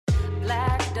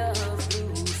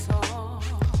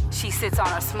sits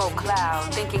on a smoke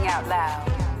cloud, thinking out loud,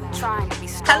 trying to be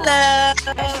strong. Hello.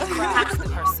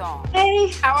 Her song. Hey,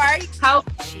 how are you?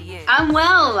 She is. I'm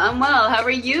well. How are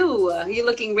you? You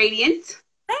looking radiant?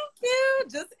 Thank you.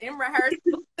 Just in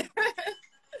rehearsal.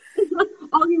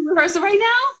 Oh, you in rehearsal right now?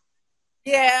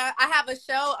 Yeah, I have a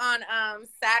show on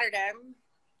Saturday.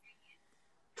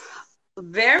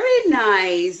 Very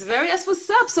nice. That's what's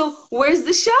up. So where's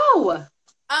the show?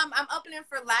 I'm opening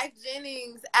for Life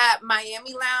Jennings at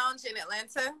Miami Lounge in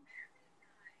Atlanta.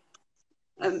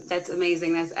 That's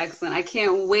amazing. That's excellent. I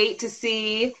can't wait to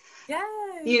see. Yes.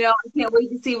 I can't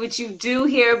wait to see what you do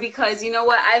here because you know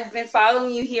what? I've been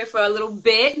following you here for a little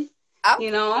bit. Oh,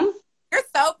 You're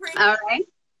so pretty. All right.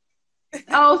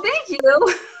 Oh, thank you.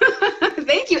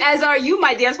 Thank you. As are you,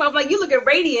 my dear. So I'm like, you looking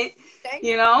radiant. Thank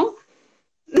you.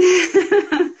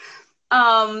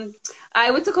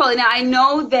 What's it called? Now I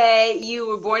know that you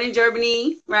were born in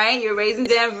Germany, right? You're raised in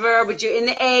Denver, but you're in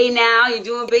the A now. You're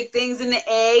doing big things in the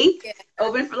A. Yeah.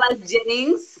 Open for Life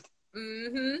Jennings.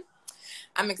 Mm-hmm.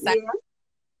 I'm excited. Yeah.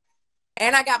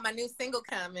 And I got my new single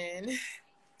coming.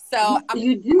 So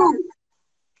you do.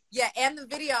 Yeah, and the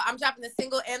video. I'm dropping the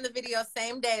single and the video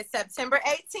same day, September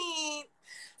 18th.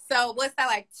 So what's that,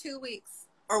 like 2 weeks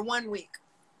or 1 week?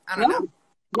 I don't know.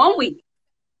 1 week.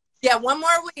 Yeah, one more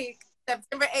week,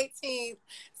 September 18th.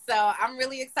 So I'm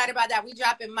really excited about that. We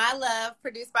dropping My Love,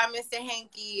 produced by Mr.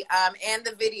 Hanky, and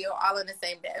the video all on the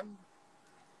same day.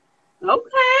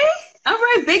 Okay. All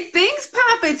right. Big things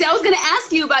popping. See, I was going to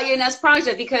ask you about your next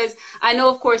project because I know,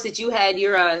 of course, that you had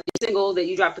your single that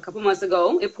you dropped a couple months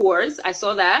ago. It Pours. I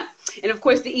saw that. And, of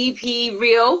course, the EP,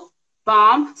 Real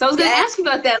Bomb. So I was going to ask you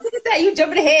about that. Look at that. You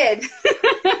jumping ahead.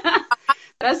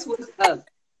 That's what's up.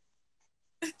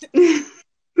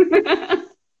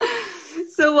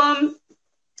 So,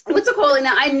 what's it called?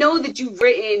 Now, I know that you've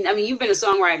been a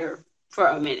songwriter for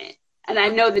a minute. And I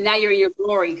know that now you're in your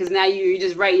glory because now you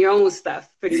just write your own stuff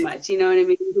pretty much. You know what I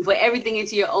mean? You can put everything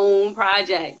into your own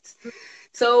project.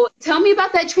 So tell me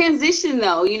about that transition,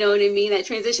 though. You know what I mean? That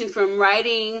transition from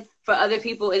writing for other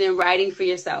people and then writing for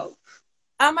yourself.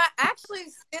 I actually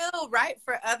still write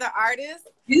for other artists.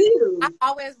 I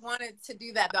always wanted to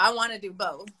do that, though. I want to do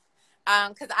both.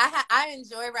 Because I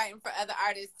enjoy writing for other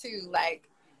artists, too. Like,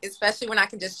 especially when I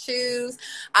can just choose.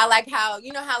 I like how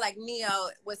like Neo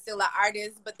was still an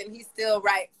artist, but then he still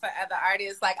write for other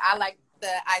artists. Like, I like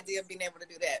the idea of being able to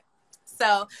do that.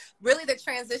 So really the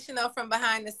transition though from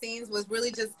behind the scenes was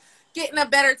really just getting a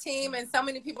better team. And so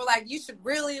many people like, you should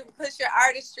really push your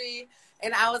artistry.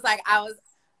 And I was like, I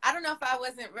don't know if I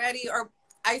wasn't ready, or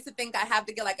I used to think I have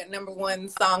to get like a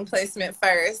 #1 song placement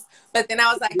first. But then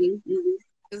I was like,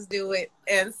 just do it.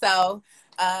 And so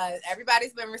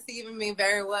everybody's been receiving me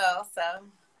very well. So,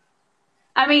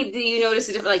 I mean, do you notice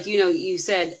it? Like, you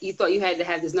said you thought you had to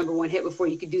have this #1 hit before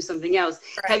you could do something else.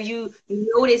 Right. Have you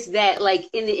noticed that, like,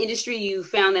 in the industry, you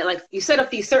found that, like, you set up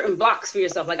these certain blocks for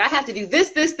yourself? Like, I have to do this,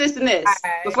 this, this, and this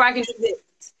before I can do this,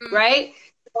 right?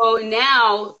 So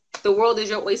now the world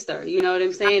is your oyster. You know what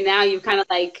I'm saying? Now you kind of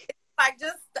like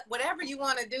just whatever you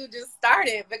want to do, just start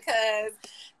it because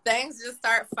things just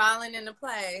start falling into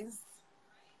place.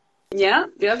 Yeah,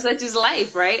 such is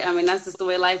life, right? I mean, that's just the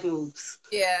way life moves.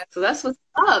 Yeah. So that's what's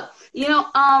up.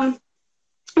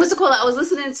 What's it called? I was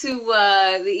listening to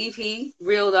the EP,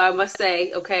 Real, though, I must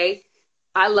say, okay?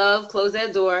 I love Close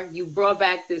That Door. You brought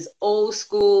back this old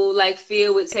school, like,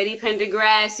 feel with Teddy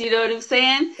Pendergrass, you know what I'm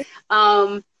saying?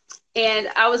 And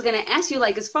I was going to ask you,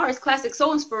 like, as far as classic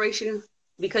soul inspiration,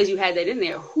 because you had that in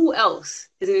there, who else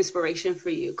is an inspiration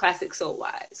for you, classic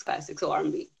soul-wise, classic soul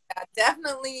R&B?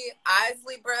 Definitely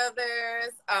Isley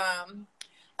Brothers,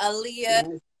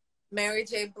 Aaliyah, Mary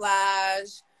J.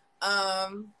 Blige.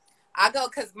 I go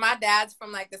because my dad's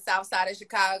from like the south side of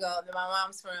Chicago and my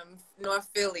mom's from North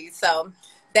Philly. So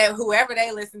that whoever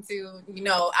they listen to,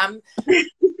 I'm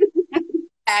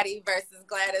Patty versus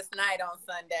Gladys Knight on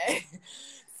Sunday.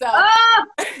 So all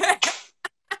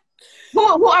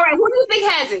right, who do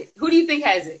you think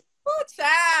has it? Oh,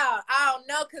 child. I don't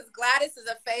know, because Gladys is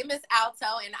a famous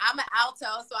alto, and I'm an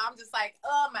alto, so I'm just like,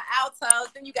 oh, I'm an alto.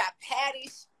 Then you got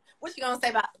Patty. What you gonna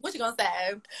say?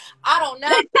 I don't know.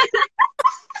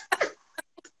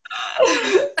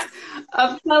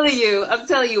 I'm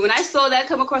telling you, when I saw that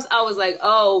come across, I was like,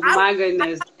 oh, my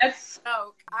goodness. I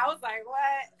was like,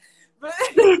 what?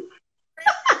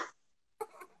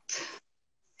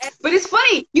 But it's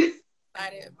funny.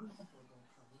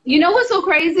 You know what's so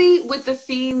crazy with the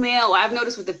female? I've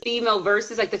noticed with the female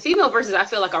verses, like the female verses, I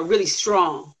feel like are really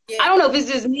strong. Yeah. I don't know if it's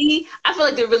just me. I feel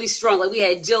like they're really strong. Like we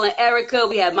had Jill and Erica,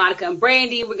 we had Monica and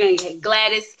Brandy. We're gonna get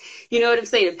Gladys. You know what I'm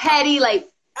saying? And Patty, like.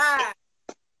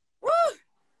 Woo.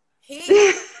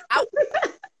 I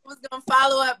was gonna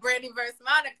follow up Brandy versus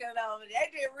Monica though.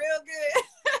 They did real good.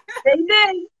 They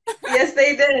did. Yes,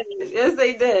 they did. Yes,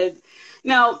 they did.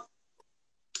 Now,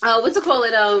 what's it call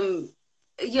it?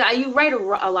 Yeah, you write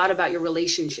a lot about your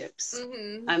relationships.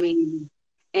 Mm-hmm. I mean,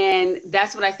 and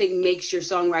that's what I think makes your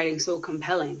songwriting so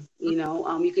compelling. You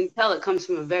know, you can tell it comes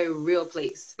from a very real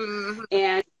place. Mm-hmm.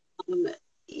 And,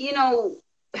 you know,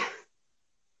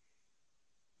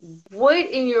 what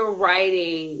in your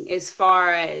writing, as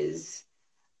far as,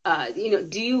 you know,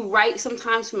 do you write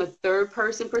sometimes from a third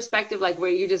person perspective, like where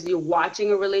you're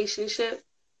watching a relationship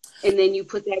and then you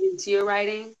put that into your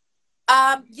writing?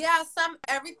 Yeah,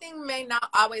 everything may not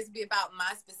always be about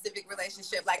my specific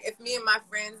relationship. Like if me and my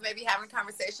friends may be having a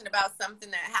conversation about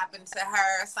something that happened to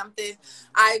her or something,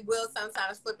 I will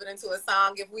sometimes flip it into a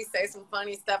song. If we say some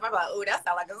funny stuff, I'm like, oh, that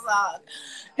sounds like a song.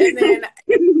 And then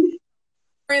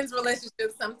friends'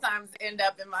 relationships sometimes end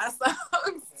up in my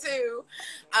songs too.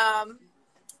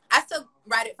 I still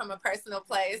write it from a personal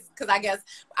place because I guess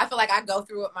I feel like I go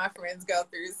through what my friends go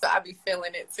through, so I be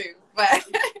feeling it too. But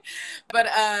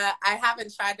I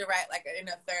haven't tried to write like in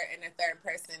a third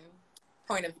person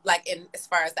point of like in as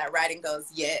far as that writing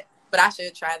goes yet. But I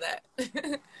should try that.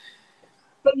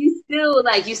 But you still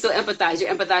empathize.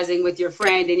 You're empathizing with your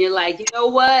friend, and you're like, you know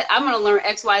what? I'm gonna learn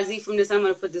XYZ from this. I'm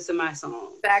gonna put this in my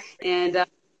song. Exactly. And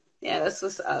yeah, that's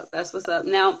what's up. That's what's up.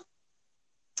 Now,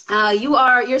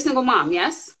 you're a single mom,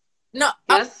 yes? No.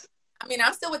 Yes. I mean,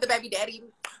 I'm still with the baby daddy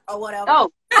or whatever. Oh,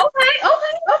 okay. All right.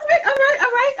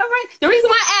 The reason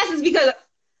why I asked is because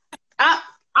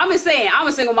I'm just saying I'm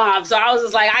a single mom, so I was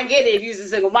just like, I get it if you're a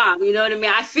single mom. You know what I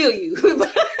mean? I feel you.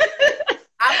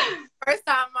 I'm a first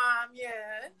time mom,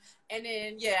 yeah. And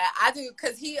then yeah, I do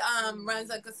because he runs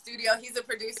like a studio. He's a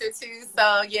producer too,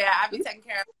 so yeah, I be taking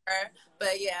care of her.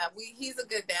 But yeah, he's a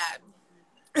good dad.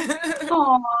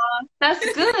 Aw,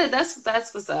 that's good.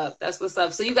 That's what's up. That's what's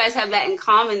up. So you guys have that in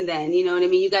common then, you know what I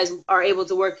mean? You guys are able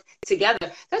to work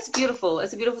together. That's beautiful.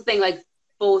 That's a beautiful thing, like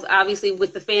both obviously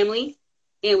with the family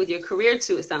and with your career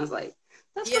too, it sounds like.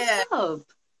 That's what's up.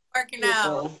 Working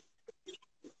Beautiful. out.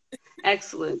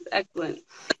 Excellent.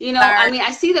 You know, I mean,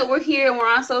 I see that we're here and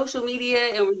we're on social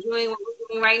media and we're doing what we're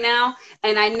doing right now.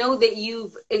 And I know that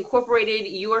you've incorporated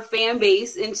your fan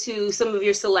base into some of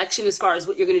your selection as far as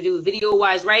what you're going to do video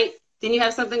wise, right? Didn't you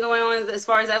have something going on as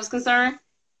far as that was concerned?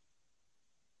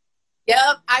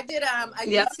 Yep. I did a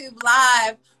YouTube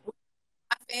live.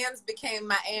 My fans became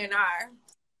my A&R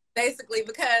basically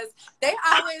because they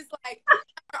always like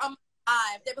on my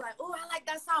live. They be like, oh, I like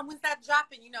that song. When's that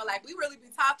dropping? You know, like we really be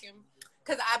talking.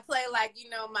 Because I play like,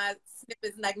 you know, my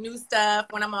snippets, like new stuff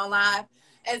when I'm on live.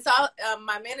 And so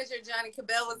my manager, Johnny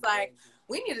Cabell, was like,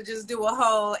 we need to just do a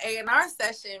whole A&R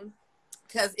session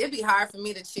because it'd be hard for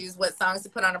me to choose what songs to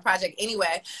put on a project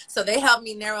anyway. So they helped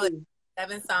me narrow it to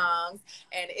 7 songs.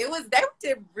 And they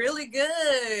did really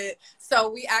good. So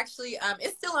we actually,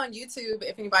 it's still on YouTube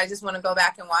if anybody just want to go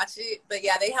back and watch it. But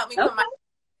yeah, they helped me put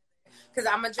because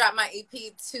I'm going to drop my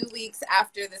EP 2 weeks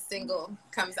after the single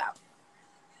comes out.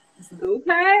 Okay. All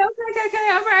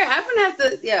right. I'm gonna have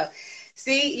to, yeah.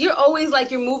 See, you're always like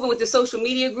you're moving with the social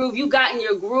media groove. You got in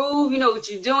your groove. You know what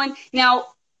you're doing.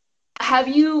 Now, have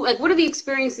you what are the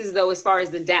experiences though as far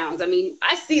as the downs? I mean,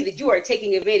 I see that you are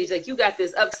taking advantage. Like you got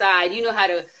this upside. You know how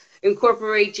to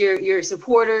incorporate your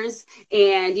supporters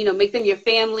and make them your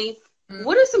family. Mm-hmm.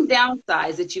 What are some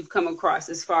downsides that you've come across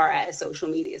as far as social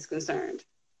media is concerned?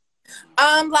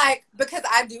 Like because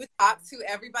I do talk to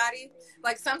everybody.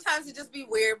 Like sometimes it just be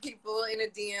weird people in the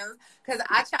DMs because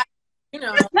I try,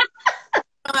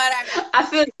 I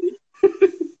feel you.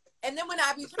 And then when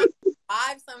I be trying to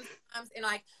live sometimes, and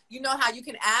like how you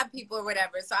can add people or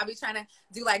whatever, so I be trying to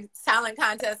do like talent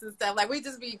contests and stuff. Like we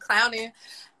just be clowning,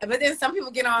 but then some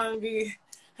people get on and be,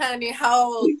 honey,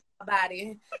 hold my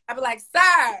body. I be like,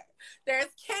 sir, there's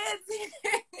kids here.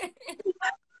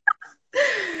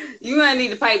 You're gonna need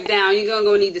to pipe down. You're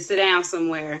gonna need to sit down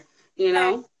somewhere,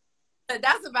 But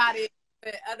that's about it.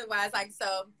 But otherwise, like,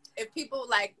 so if people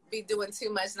like be doing too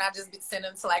much, then I just be send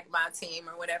them to like my team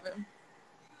or whatever.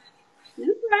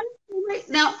 Okay.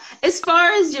 Now, as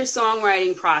far as your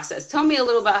songwriting process, tell me a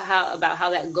little about how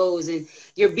that goes in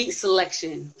your beat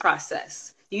selection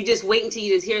process. You just wait until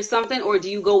you just hear something, or do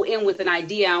you go in with an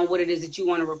idea on what it is that you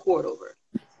want to record over?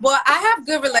 Well, I have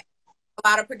good relations with a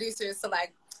lot of producers, so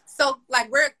I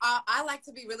like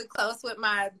to be really close with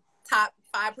my top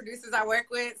 5 producers I work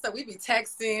with. So we be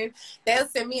texting. They'll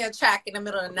send me a track in the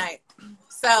middle of the night.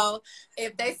 So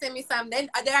if they send me something,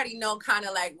 they already know kind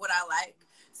of like what I like.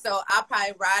 So I'll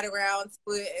probably ride around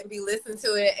to it and be listening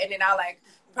to it. And then I'll like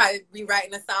probably be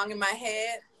writing a song in my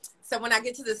head. So when I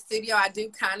get to the studio, I do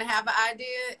kind of have an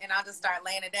idea, and I'll just start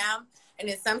laying it down. And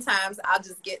then sometimes I'll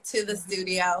just get to the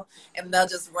studio and they'll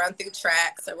just run through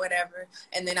tracks or whatever.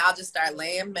 And then I'll just start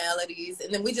laying melodies,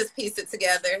 and then we just piece it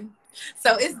together.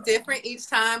 So it's different each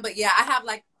time. But yeah, I have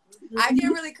like, I get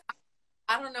really,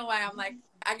 I don't know why I'm like,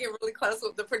 I get really close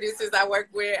with the producers I work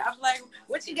with. I'm like,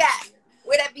 what you got?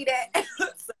 Would that be that?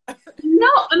 So. No,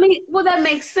 I mean, well, that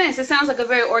makes sense. It sounds like a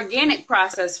very organic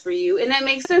process for you, and that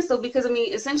makes sense though, because I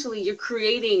mean, essentially, you're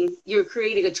creating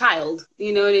a child.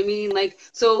 You know what I mean? Like,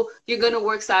 so you're gonna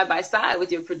work side by side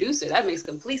with your producer. That makes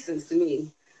complete sense to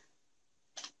me.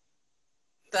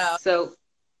 So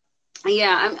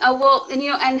yeah, well, and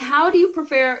and how do you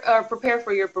prepare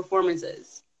for your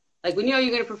performances? Like, when you know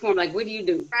you're gonna perform, like, what do you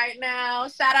do? Right now,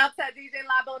 shout out to DJ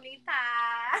La Bonita.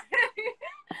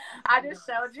 I just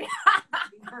showed you.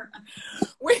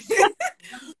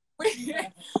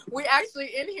 we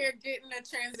actually in here getting the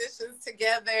transitions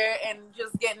together and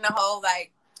just getting the whole,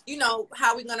 like,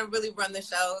 how we're gonna really run the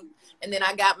show. And then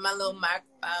I got my little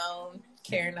microphone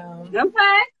carrying on.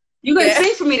 Okay. You're gonna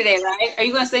sing for me today, right? Are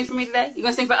you gonna sing for me today? You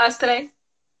gonna sing for us today?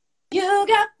 You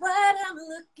got what I'm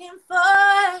looking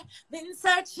for. Been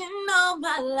searching all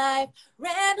my life.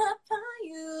 Ran up on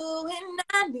you and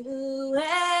I knew it.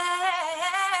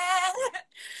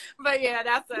 But yeah,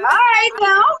 that's it. All right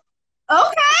now.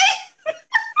 Okay.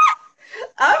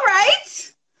 All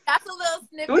right. That's a little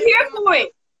snippet. We're here for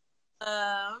it.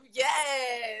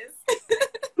 Yes.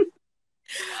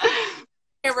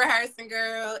 And rehearsing,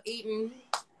 girl, eating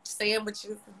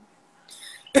sandwiches.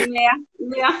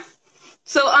 Yeah.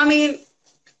 So, I mean,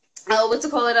 what's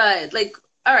it called? Like,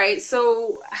 all right.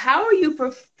 So, how are you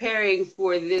preparing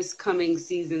for this coming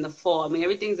season, the fall? I mean,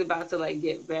 everything's about to like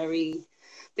get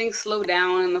things slow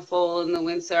down in the fall and the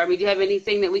winter. I mean, do you have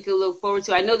anything that we could look forward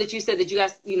to? I know that you said that you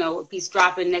guys, a piece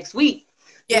dropping next week.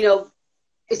 Yeah.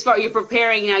 As far as you're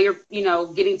preparing now, you're,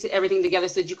 getting to everything together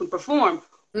so that you can perform.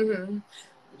 Mm-hmm.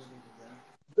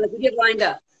 Let's get lined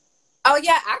up. Oh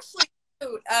yeah, actually.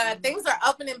 Things are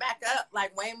opening back up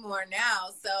like way more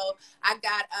now. So I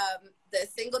got the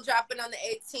single dropping on the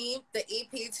 18th, the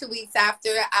EP 2 weeks after.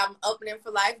 I'm opening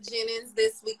for Life Jennings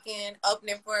this weekend,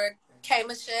 opening for K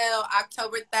Michelle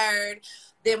October 3rd.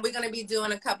 Then we're going to be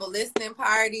doing a couple listening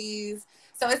parties.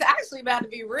 So it's actually about to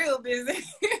be real busy.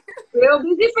 Real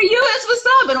busy for you. That's what's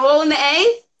up. And all in the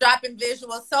A? Dropping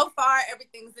visuals. So far,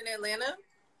 everything's in Atlanta.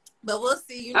 But we'll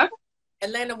see. Okay.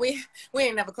 Atlanta, we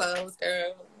ain't never closed,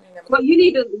 girl. Well, you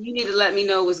need to let me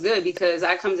know what's good, because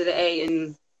I come to the A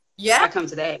and I come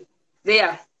to the A.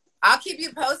 Yeah. I'll keep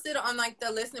you posted on like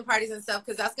the listening parties and stuff,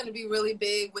 because that's going to be really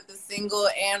big with the single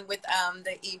and with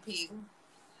the EP.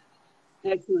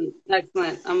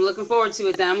 Excellent. I'm looking forward to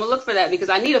it. Then I'm gonna look for that, because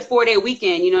I need a 4-day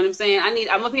weekend. You know what I'm saying?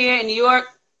 I'm up here in New York.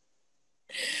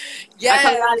 Yeah. I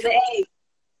come out of the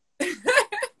A.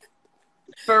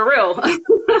 For real.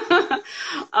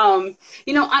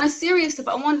 On a serious tip,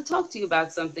 I wanted to talk to you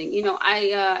about something.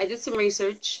 I did some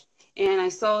research, and I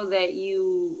saw that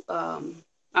you, I'm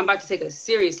about to take a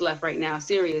serious left right now,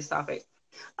 serious topic.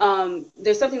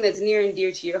 There's something that's near and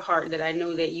dear to your heart that I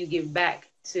know that you give back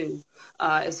to,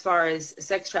 as far as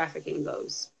sex trafficking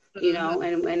goes,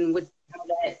 and with how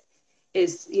that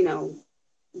is,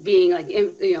 being like,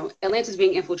 Atlanta's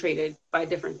being infiltrated by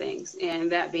different things, and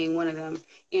that being one of them.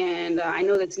 And I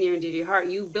know that's near and dear to your heart.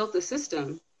 You built a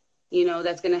system,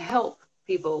 that's going to help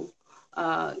people.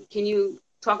 Can you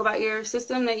talk about your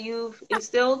system that you've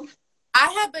instilled? I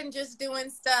have been just doing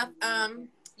stuff,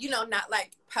 not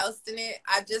like posting it.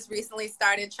 I just recently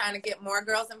started trying to get more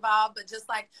girls involved, but just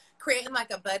like creating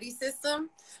like a buddy system,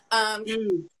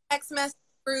 text message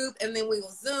group, and then we will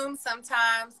Zoom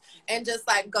sometimes and just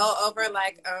like go over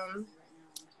like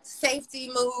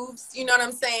safety moves, you know what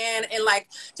I'm saying? And like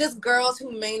just girls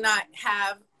who may not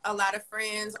have a lot of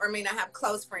friends or may not have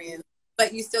close friends,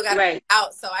 but you still got to be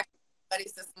out. So I buddy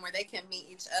system where they can meet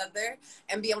each other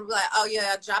and be able to be like, oh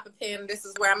yeah, drop a pin, this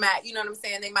is where I'm at, you know what I'm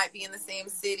saying? They might be in the same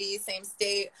city, same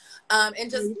state, and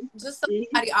just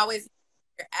somebody always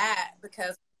at,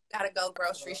 because we gotta go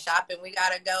grocery shopping, we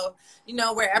gotta go,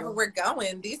 wherever we're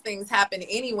going. These things happen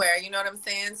anywhere, you know what I'm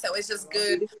saying? So it's just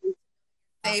good.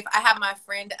 Safe. I have my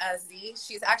friend Z.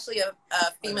 She's actually a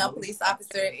female police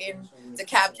officer in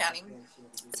DeKalb County.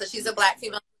 So she's a Black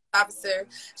female officer.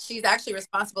 She's actually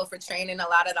responsible for training a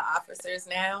lot of the officers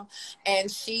now,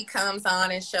 and she comes on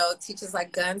and teaches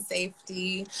like gun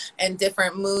safety and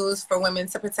different moves for women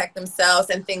to protect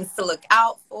themselves and things to look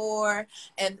out for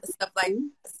and stuff like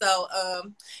that. So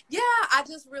I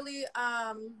just really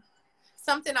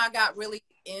something I got really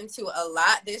into a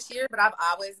lot this year, but I've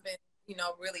always been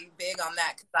really big on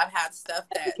that, because I've had stuff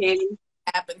that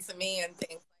happened to me and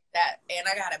things that, and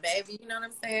I got a baby, you know what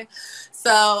I'm saying?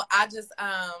 So I just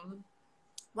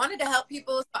wanted to help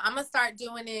people. So I'm gonna start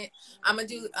doing it. I'm gonna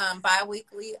do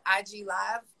bi-weekly IG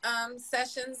live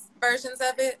sessions versions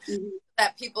of it,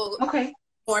 that people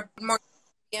more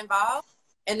involved,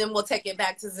 and then we'll take it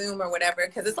back to Zoom or whatever,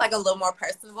 because it's like a little more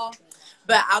personable.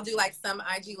 But I'll do like some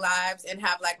IG lives and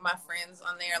have like my friends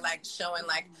on there, like showing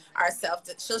like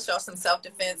she'll show some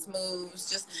self-defense moves.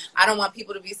 Just, I don't want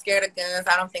people to be scared of guns.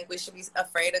 I don't think we should be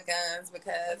afraid of guns,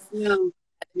 because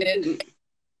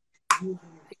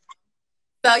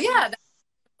so yeah, that's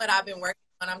what I've been working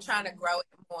on. I'm trying to grow it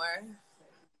more.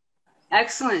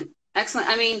 Excellent. Excellent.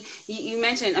 I mean, you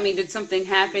mentioned, I mean, did something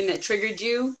happen that triggered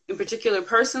you in particular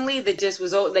personally, that just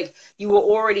was like you were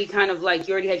already kind of like,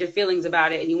 you already had your feelings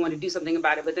about it and you wanted to do something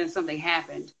about it, but then something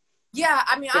happened? Yeah,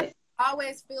 I mean, I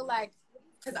always feel like,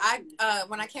 because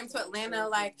when I came to Atlanta,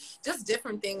 like just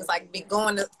different things, like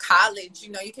going to college,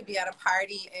 you know, you could be at a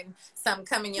party and some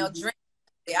come in your drink.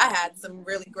 I had some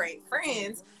really great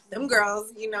friends. Them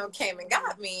girls, you know, came and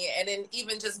got me. And then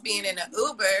even just being in an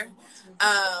Uber,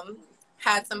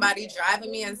 had somebody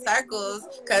driving me in circles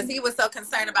because he was so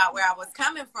concerned about where I was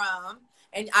coming from.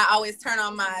 And I always turn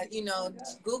on my, you know,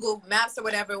 Google Maps or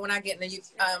whatever when I get in the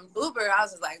Uber. I was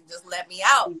just like, just let me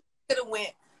out. Could have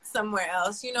went somewhere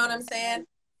else. You know what I'm saying?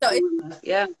 So and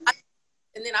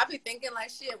then I'll be thinking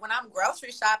like, shit, when I'm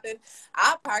grocery shopping,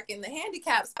 I'll park in the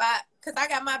handicap spot because I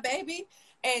got my baby.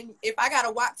 And if I got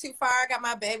to walk too far, I got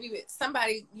my baby with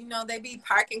somebody, you know, they be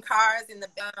parking cars in the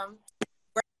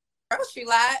grocery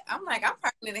lot. I'm like, I'm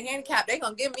parking in a handicap. They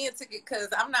gonna give me a ticket because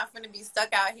I'm not gonna be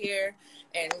stuck out here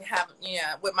and have,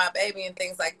 with my baby and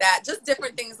things like that. Just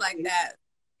different things like that.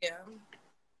 Yeah.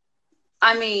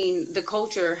 I mean, the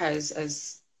culture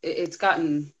has it's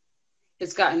gotten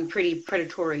pretty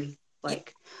predatory,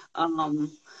 like,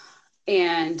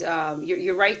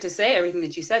 you're right to say everything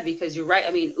that you said, because you're right.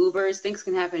 I mean, things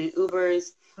can happen in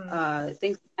Ubers.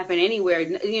 Things happen anywhere.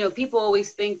 You know, people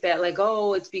always think that like,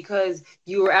 oh, it's because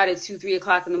you were out at 2-3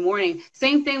 o'clock in the morning.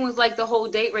 Same thing with like the whole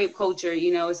date rape culture.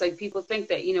 You know, it's like people think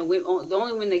that, you know, the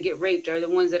only when they get raped are the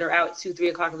ones that are out at 2-3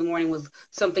 o'clock in the morning with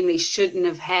something they shouldn't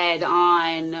have had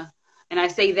on. And I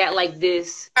say that like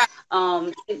this. So,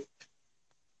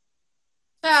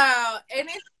 and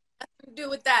it's nothing to do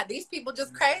with that. These people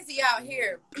just crazy out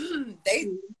here. They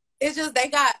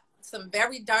got some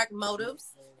very dark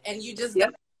motives, and you just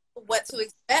don't know what to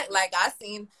expect. Like, I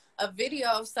seen a video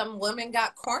of some woman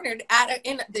got cornered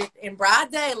in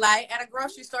broad daylight at a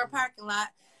grocery store parking lot,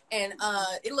 and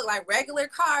it looked like regular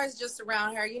cars just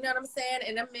around her. You know what I'm saying?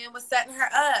 And the man was setting her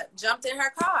up, jumped in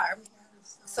her car.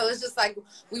 So it's just like,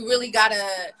 we really gotta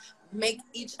make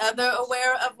each other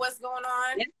aware of what's going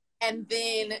on, and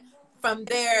then from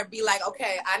there be like,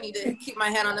 okay, I need to keep my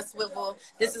head on a swivel.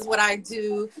 This is what I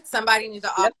do. Somebody needs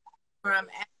to offer where I'm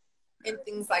at, and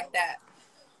things like that.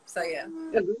 So yeah.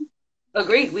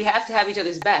 Agreed. We have to have each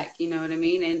other's back. You know what I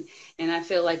mean? And I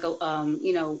feel like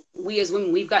you know, we as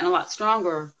women, we've gotten a lot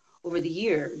stronger over the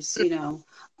years. You know,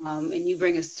 and you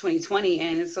bring us 2020,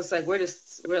 and it's just like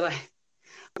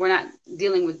we're not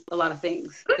dealing with a lot of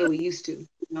things that we used to. You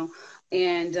know,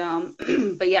 and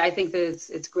but yeah, I think that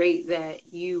it's great that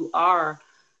you've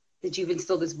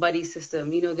instilled this buddy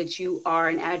system. You know, that you are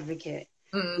an advocate.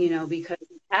 You know, because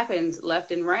it happens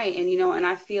left and right, and you know, and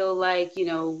I feel like, you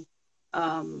know,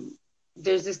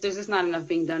 there's just not enough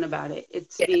being done about it.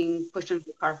 It's being pushed under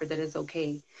the carpet that it's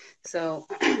okay. So,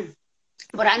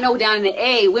 but I know down in the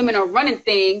A, women are running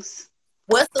things.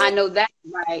 I know that's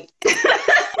right.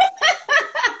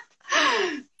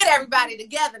 Get everybody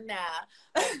together now.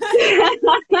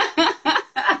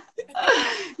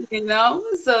 You know,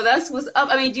 so that's what's up.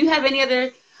 I mean, do you have any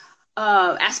other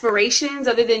aspirations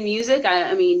other than music?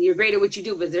 I mean, you're great at what you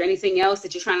do, but is there anything else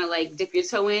that you're trying to like dip your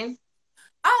toe in?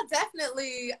 Oh,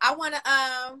 definitely. I want to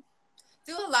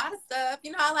do a lot of stuff.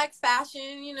 You know, I like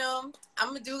fashion. You know, I'm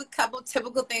gonna do a couple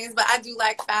typical things, but I do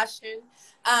like fashion.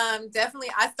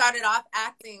 Definitely, I started off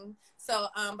acting, so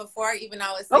before I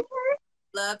was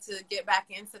love to get back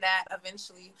into that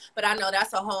eventually. But I know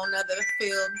that's a whole nother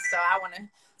field, so I want to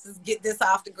just get this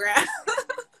off the ground.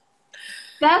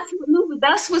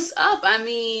 That's what's up. I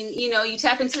mean, you know, you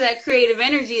tap into that creative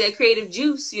energy, that creative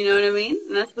juice. You know what I mean?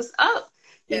 And that's what's up.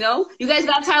 You know, you guys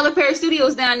got Tyler Perry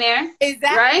Studios down there.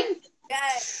 Exactly. Right?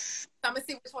 Yes. I'm going to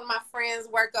see which one of my friends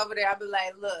work over there. I'll be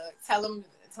like, look, tell them.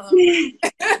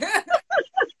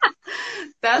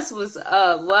 That's what's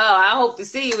up. Well, I hope to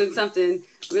see you in something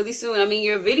really soon. I mean,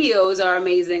 your videos are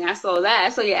amazing. I saw that. I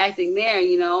saw you acting there,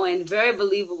 you know, and very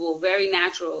believable, very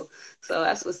natural. So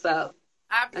that's what's up.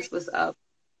 That's what's up.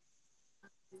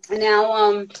 Now,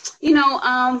 I'm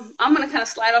going to kind of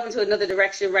slide off into another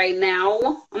direction right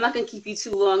now. I'm not going to keep you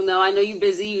too long, though. I know you're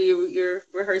busy. You're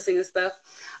rehearsing and stuff.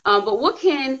 But what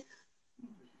kind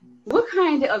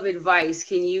of advice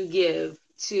can you give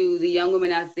to the young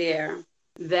women out there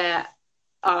that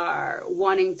are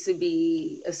wanting to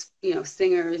be,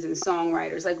 singers and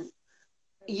songwriters? Like,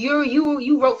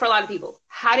 you wrote for a lot of people.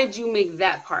 How did you make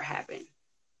that part happen?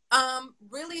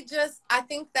 Really just, I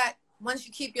think that once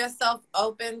you keep yourself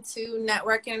open to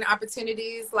networking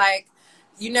opportunities, like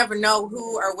you never know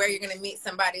who or where you're going to meet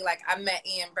somebody. Like I met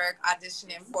Ian Burke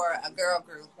auditioning for a girl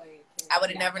group. I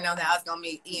would have never known that I was going to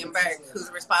meet Ian Burke,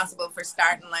 who's responsible for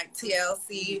starting like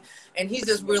TLC. And he's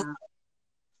just really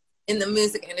in the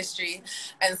music industry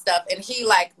and stuff, and he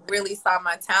like really saw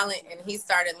my talent, and he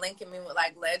started linking me with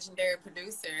like legendary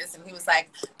producers, and he was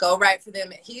like, go write for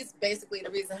them. He's basically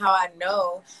the reason how I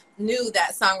knew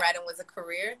that songwriting was a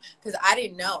career, because I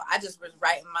didn't know. I just was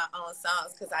writing my own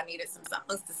songs because I needed some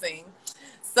songs to sing.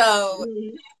 So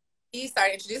he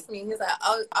started introducing me. He's like,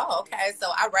 oh okay,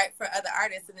 so I write for other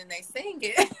artists and then they sing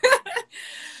it.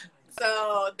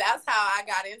 So that's how I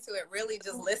got into it, really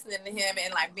just listening to him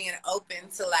and like being open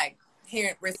to like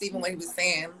receiving what he was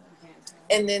saying.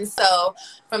 And then so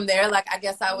from there, like I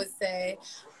guess I would say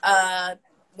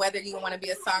whether you want to be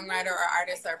a songwriter or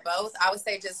artist or both, I would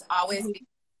say just always be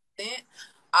consistent.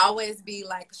 Always be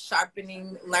like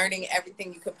sharpening, learning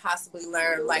everything you could possibly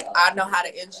learn. Like I know how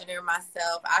to engineer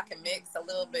myself. I can mix a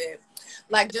little bit.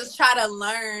 Like just try to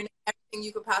learn everything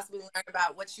you could possibly learn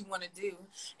about what you want to do,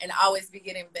 and always be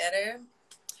getting better.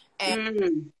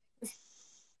 And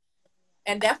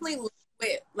definitely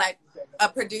with like a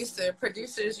producer.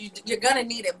 Producers, you're gonna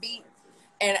need a beat,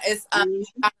 and it's a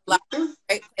lot of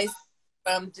great place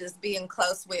from just being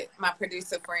close with my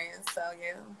producer friends. So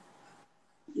yeah.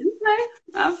 Okay.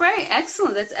 All right.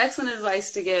 Excellent. That's excellent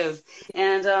advice to give.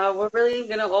 And we're really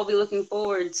going to all be looking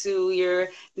forward to your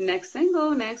next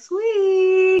single next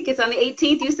week. It's on the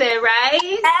 18th, you said, right?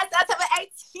 Yes, October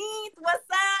 18th. What's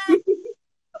up?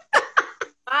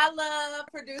 My Love,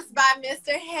 produced by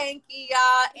Mr. Hanky,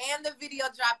 y'all. And the video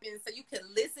dropping, so you can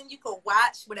listen, you can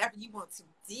watch whatever you want to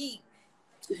do.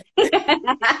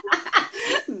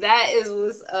 That is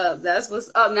what's up. That's what's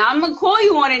up. Now I'm gonna call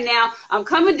you on it. Now I'm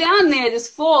coming down there this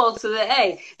fall to the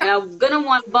A, and I'm gonna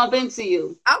want to bump into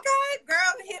you. Okay,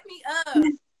 girl, hit me up.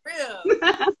 Real.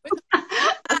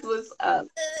 That's what's up.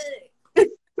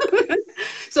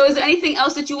 So, is there anything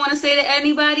else that you want to say to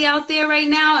anybody out there right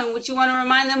now, and what you want to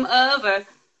remind them of, or?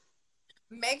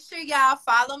 Make sure y'all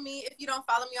follow me. If you don't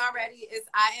follow me already, it's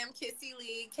I am Kissie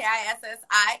Lee,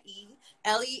 KISSIE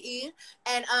LEE.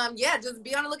 And yeah, just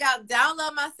be on the lookout.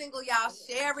 Download my single, y'all.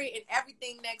 Share it and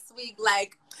everything next week.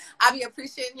 Like, I be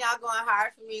appreciating y'all going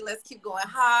hard for me. Let's keep going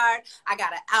hard. I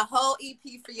got a whole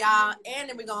EP for y'all, and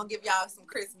then we're gonna give y'all some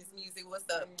Christmas music.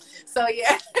 What's up? So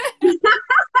yeah.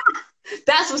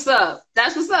 That's what's up.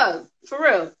 That's what's up. For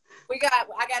real. I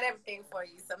got everything for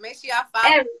you. So make sure y'all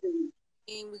follow everything.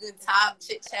 We can talk,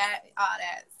 chit chat, all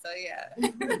that. So yeah.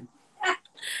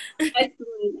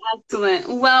 Excellent.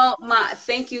 Well,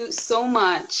 thank you so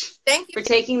much. Thank you for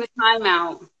taking the time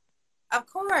out. Of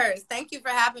course. Thank you for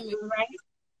having me. Right.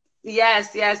 Yes.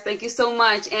 Thank you so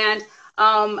much. And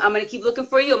I'm gonna keep looking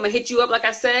for you. I'm gonna hit you up, like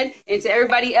I said. And to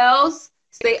everybody else,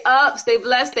 stay up, stay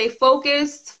blessed, stay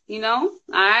focused. All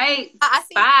right. I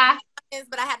see. Bye.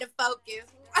 But I had to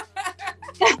focus.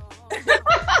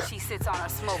 She sits on her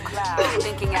smoke cloud,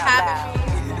 thinking out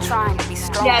loud, trying to be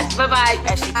strong. Yes, bye-bye.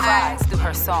 As she cries through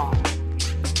her song.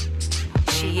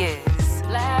 She is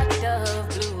Black Dove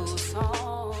Blue Song.